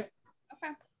 Okay.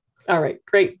 Okay. All right,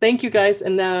 great. Thank you, guys,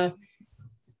 and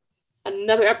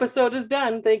another episode is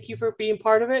done. Thank you for being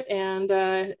part of it, and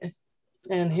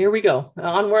here we go.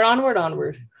 Onward. All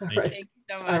right. Thank you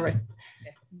so much. All right.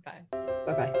 Okay. Bye.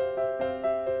 Bye-bye.